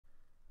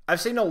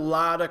I've seen a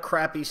lot of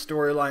crappy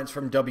storylines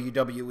from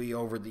WWE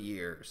over the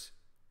years.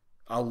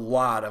 A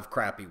lot of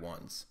crappy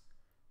ones.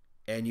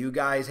 And you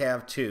guys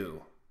have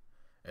too.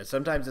 And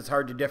sometimes it's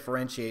hard to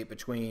differentiate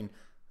between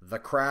the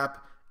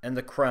crap and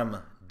the creme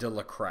de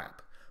la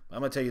crap. But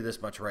I'm going to tell you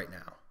this much right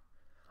now.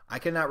 I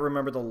cannot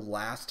remember the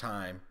last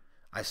time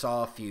I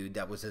saw a feud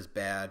that was as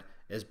bad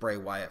as Bray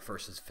Wyatt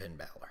versus Finn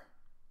Balor.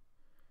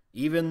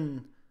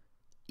 Even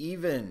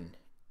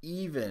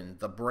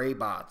the Bray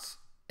bots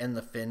and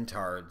the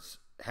Fintards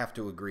have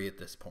to agree at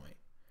this point.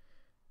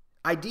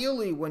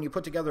 Ideally, when you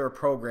put together a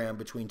program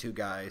between two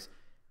guys,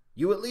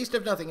 you at least,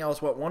 if nothing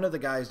else, want one of the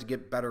guys to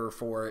get better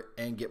for it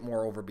and get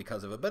more over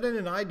because of it. But in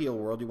an ideal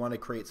world, you want to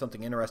create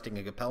something interesting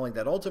and compelling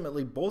that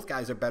ultimately both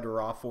guys are better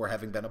off for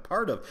having been a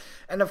part of.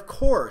 And of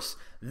course,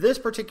 this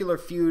particular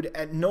feud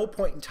at no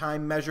point in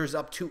time measures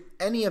up to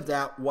any of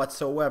that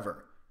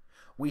whatsoever.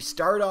 We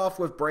start off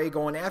with Bray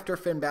going after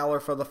Finn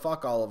Balor for the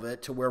fuck all of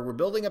it, to where we're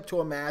building up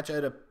to a match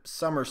at a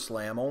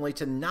SummerSlam, only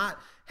to not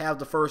have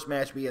the first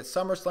match be at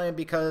SummerSlam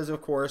because,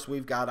 of course,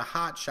 we've got to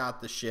hot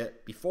shot the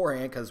shit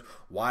beforehand, because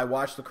why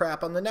watch the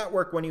crap on the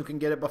network when you can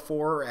get it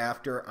before or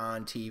after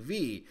on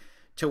TV?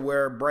 To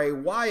where Bray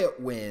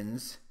Wyatt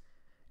wins,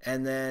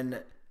 and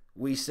then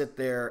we sit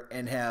there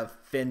and have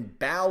Finn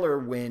Balor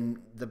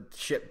win the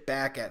shit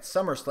back at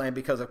SummerSlam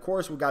because, of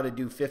course, we've got to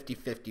do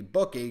 50-50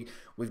 booking.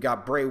 We've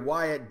got Bray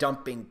Wyatt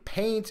dumping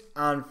paint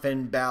on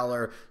Finn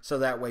Balor so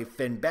that way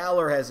Finn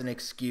Balor has an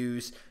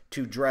excuse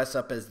to dress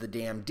up as the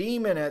damn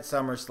demon at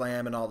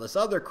SummerSlam and all this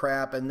other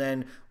crap. And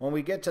then when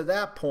we get to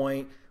that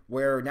point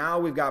where now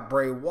we've got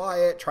Bray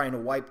Wyatt trying to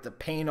wipe the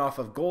paint off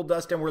of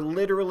Goldust, and we're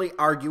literally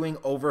arguing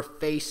over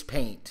face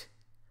paint.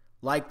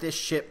 Like this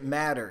shit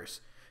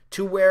matters.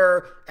 To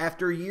where,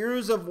 after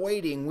years of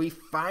waiting, we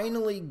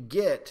finally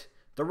get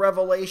the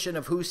revelation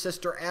of who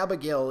Sister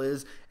Abigail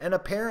is, and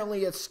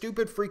apparently it's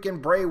stupid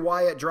freaking Bray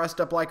Wyatt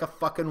dressed up like a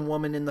fucking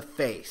woman in the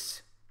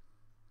face.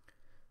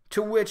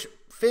 To which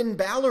Finn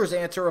Balor's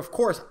answer, of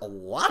course,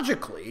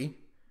 logically,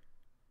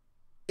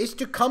 is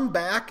to come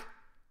back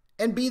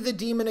and be the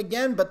demon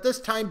again, but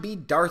this time be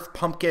Darth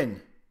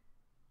Pumpkin.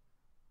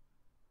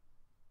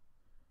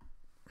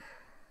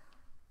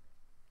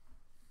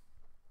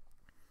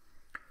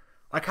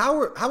 Like,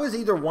 how is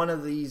either one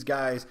of these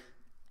guys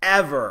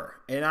ever,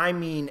 and I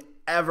mean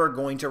ever,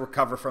 going to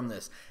recover from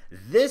this?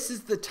 This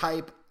is the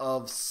type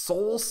of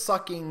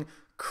soul-sucking,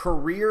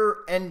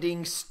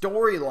 career-ending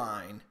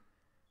storyline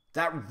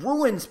that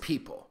ruins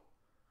people.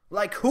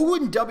 Like, who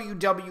in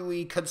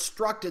WWE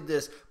constructed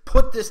this,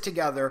 put this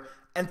together,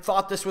 and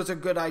thought this was a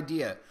good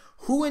idea?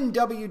 Who in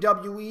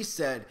WWE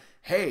said,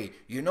 hey,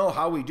 you know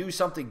how we do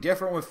something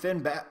different with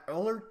Finn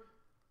Balor?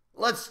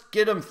 Let's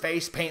get him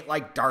face paint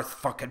like Darth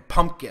fucking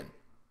Pumpkin.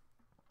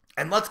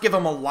 And let's give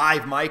him a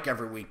live mic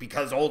every week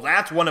because, oh,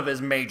 that's one of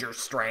his major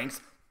strengths.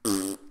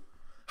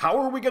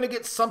 How are we going to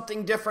get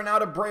something different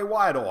out of Bray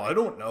Wyatt? Oh, I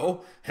don't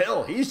know.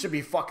 Hell, he should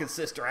be fucking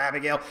Sister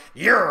Abigail.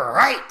 You're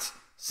right.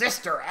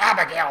 Sister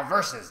Abigail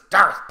versus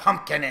Darth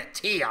Pumpkin at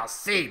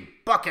TLC.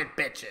 Bucket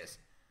bitches.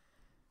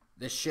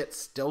 This shit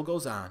still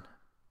goes on.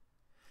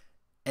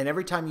 And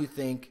every time you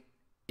think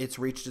it's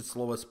reached its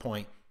lowest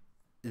point,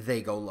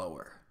 they go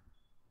lower.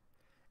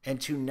 And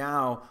to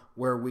now,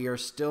 where we are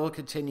still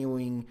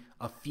continuing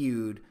a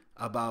feud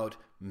about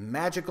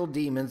magical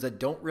demons that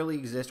don't really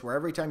exist, where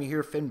every time you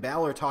hear Finn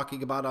Balor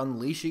talking about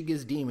unleashing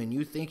his demon,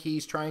 you think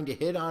he's trying to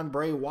hit on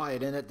Bray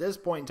Wyatt. And at this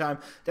point in time,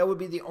 that would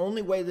be the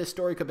only way this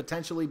story could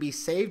potentially be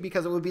saved,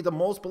 because it would be the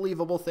most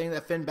believable thing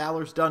that Finn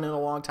Balor's done in a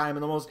long time,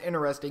 and the most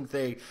interesting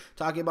thing.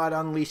 Talking about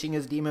unleashing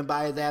his demon,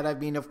 by that I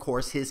mean, of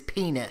course, his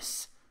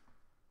penis.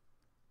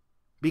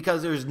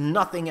 Because there's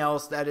nothing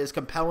else that is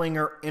compelling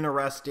or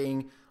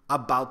interesting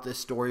about this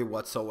story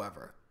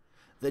whatsoever.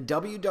 The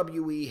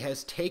WWE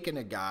has taken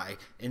a guy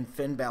in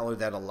Finn Balor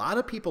that a lot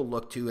of people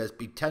look to as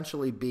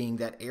potentially being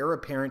that heir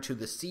apparent to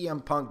the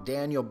CM Punk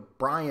Daniel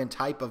Bryan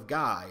type of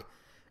guy,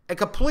 and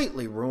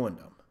completely ruined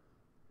him.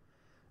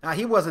 Now,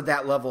 he wasn't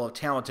that level of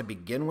talent to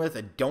begin with.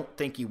 I don't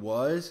think he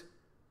was.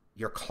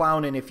 You're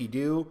clowning if you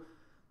do.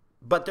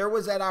 But there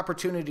was that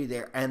opportunity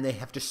there, and they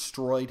have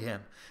destroyed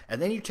him.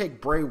 And then you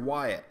take Bray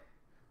Wyatt,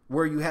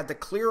 where you had the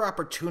clear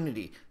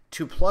opportunity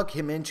to plug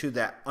him into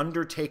that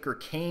Undertaker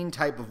Kane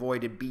type of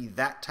void and be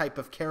that type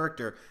of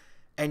character,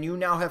 and you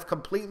now have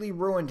completely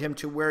ruined him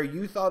to where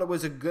you thought it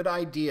was a good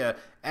idea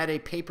at a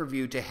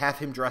pay-per-view to have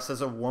him dress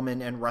as a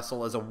woman and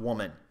wrestle as a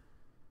woman.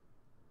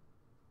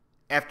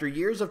 After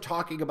years of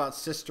talking about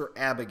Sister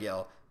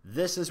Abigail,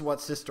 this is what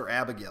Sister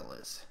Abigail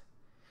is.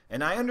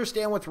 And I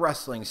understand with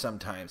wrestling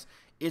sometimes,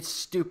 it's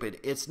stupid,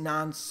 it's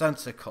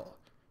nonsensical,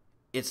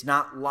 it's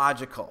not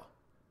logical.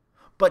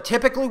 But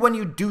typically when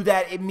you do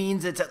that, it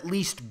means it's at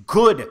least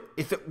good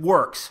if it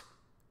works.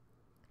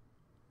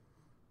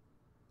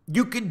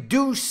 You could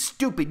do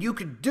stupid. You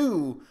could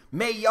do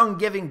Mae Young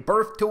giving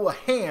birth to a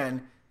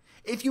hand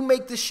if you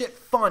make the shit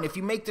fun, if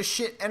you make the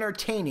shit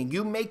entertaining,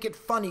 you make it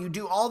funny, you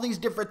do all these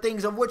different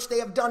things, of which they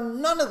have done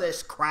none of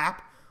this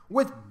crap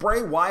with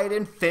Bray Wyatt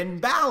and Finn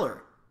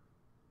Balor.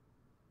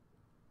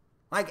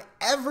 Like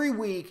every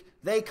week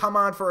they come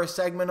on for a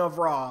segment of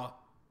Raw.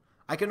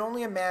 I can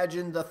only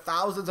imagine the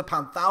thousands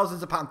upon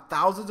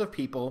thousands of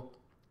people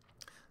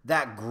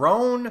that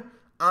groan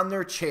on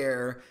their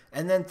chair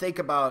and then think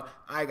about,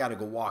 I got to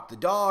go walk the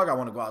dog. I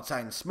want to go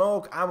outside and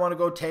smoke. I want to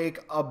go take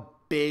a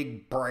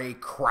big Bray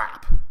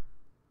crap.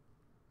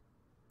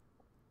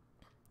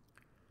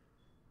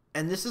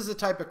 And this is the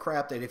type of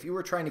crap that if you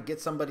were trying to get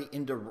somebody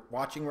into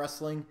watching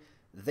wrestling,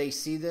 they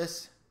see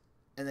this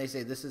and they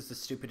say, this is the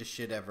stupidest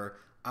shit ever.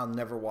 I'll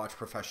never watch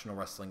professional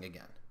wrestling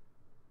again.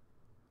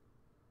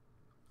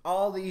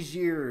 All these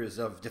years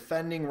of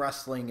defending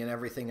wrestling and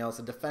everything else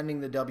and defending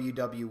the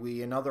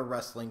WWE and other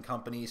wrestling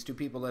companies to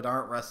people that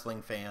aren't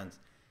wrestling fans.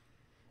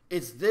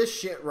 It's this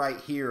shit right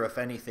here, if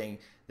anything,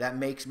 that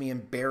makes me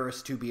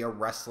embarrassed to be a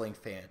wrestling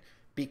fan.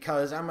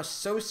 Because I'm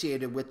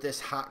associated with this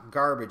hot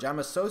garbage. I'm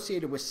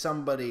associated with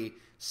somebody,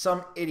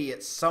 some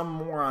idiot, some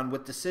moron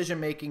with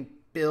decision-making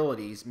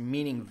abilities,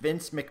 meaning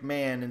Vince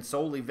McMahon and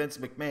solely Vince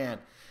McMahon,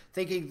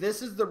 thinking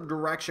this is the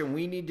direction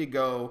we need to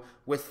go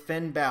with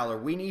Finn Balor.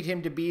 We need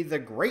him to be the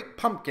great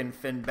pumpkin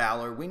Finn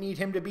Balor. We need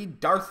him to be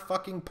Darth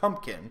fucking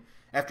Pumpkin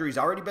after he's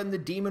already been the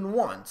demon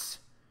once,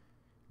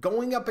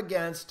 going up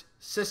against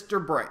Sister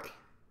Bray.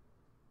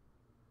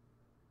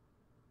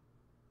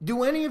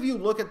 Do any of you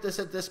look at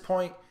this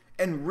point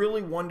and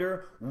really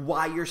wonder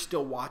why you're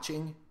still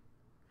watching?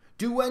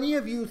 Do any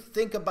of you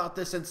think about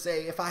this and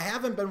say, if I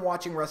haven't been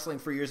watching wrestling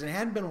for years and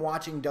hadn't been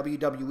watching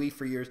WWE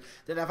for years,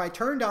 that if I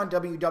turned on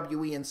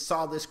WWE and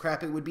saw this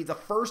crap, it would be the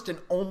first and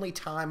only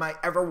time I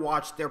ever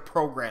watched their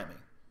programming?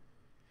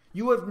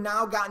 You have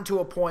now gotten to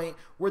a point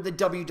where the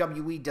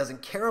WWE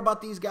doesn't care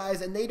about these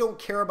guys and they don't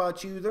care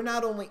about you. They're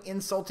not only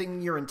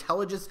insulting your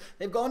intelligence,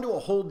 they've gone to a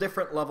whole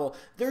different level.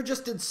 They're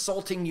just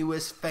insulting you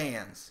as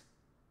fans.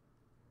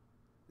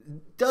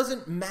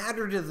 Doesn't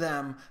matter to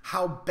them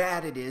how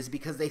bad it is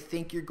because they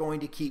think you're going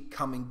to keep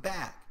coming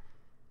back.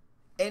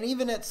 And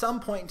even at some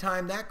point in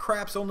time, that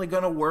crap's only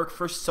going to work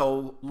for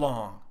so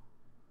long.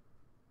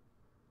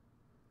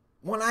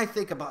 When I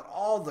think about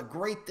all the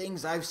great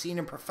things I've seen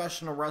in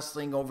professional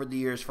wrestling over the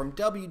years from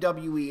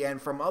WWE and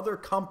from other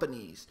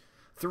companies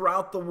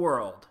throughout the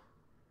world,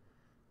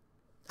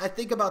 I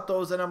think about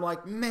those and I'm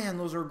like, man,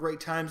 those are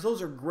great times.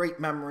 Those are great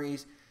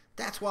memories.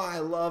 That's why I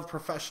love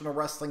professional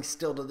wrestling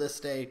still to this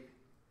day.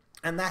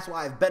 And that's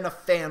why I've been a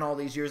fan all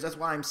these years. That's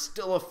why I'm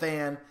still a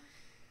fan.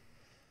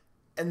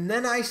 And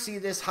then I see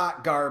this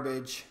hot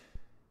garbage,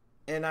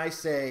 and I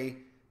say,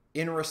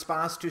 in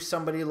response to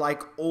somebody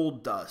like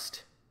Old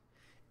Dust,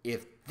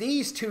 if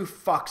these two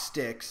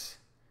fucksticks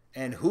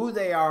and who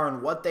they are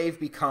and what they've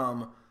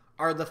become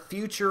are the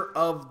future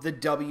of the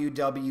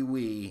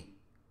WWE,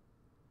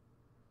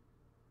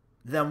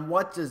 then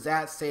what does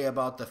that say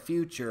about the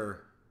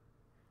future?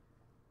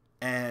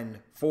 And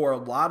for a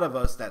lot of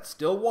us that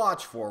still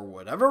watch for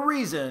whatever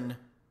reason,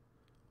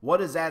 what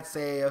does that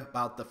say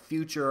about the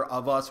future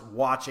of us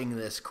watching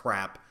this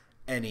crap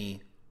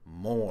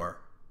anymore?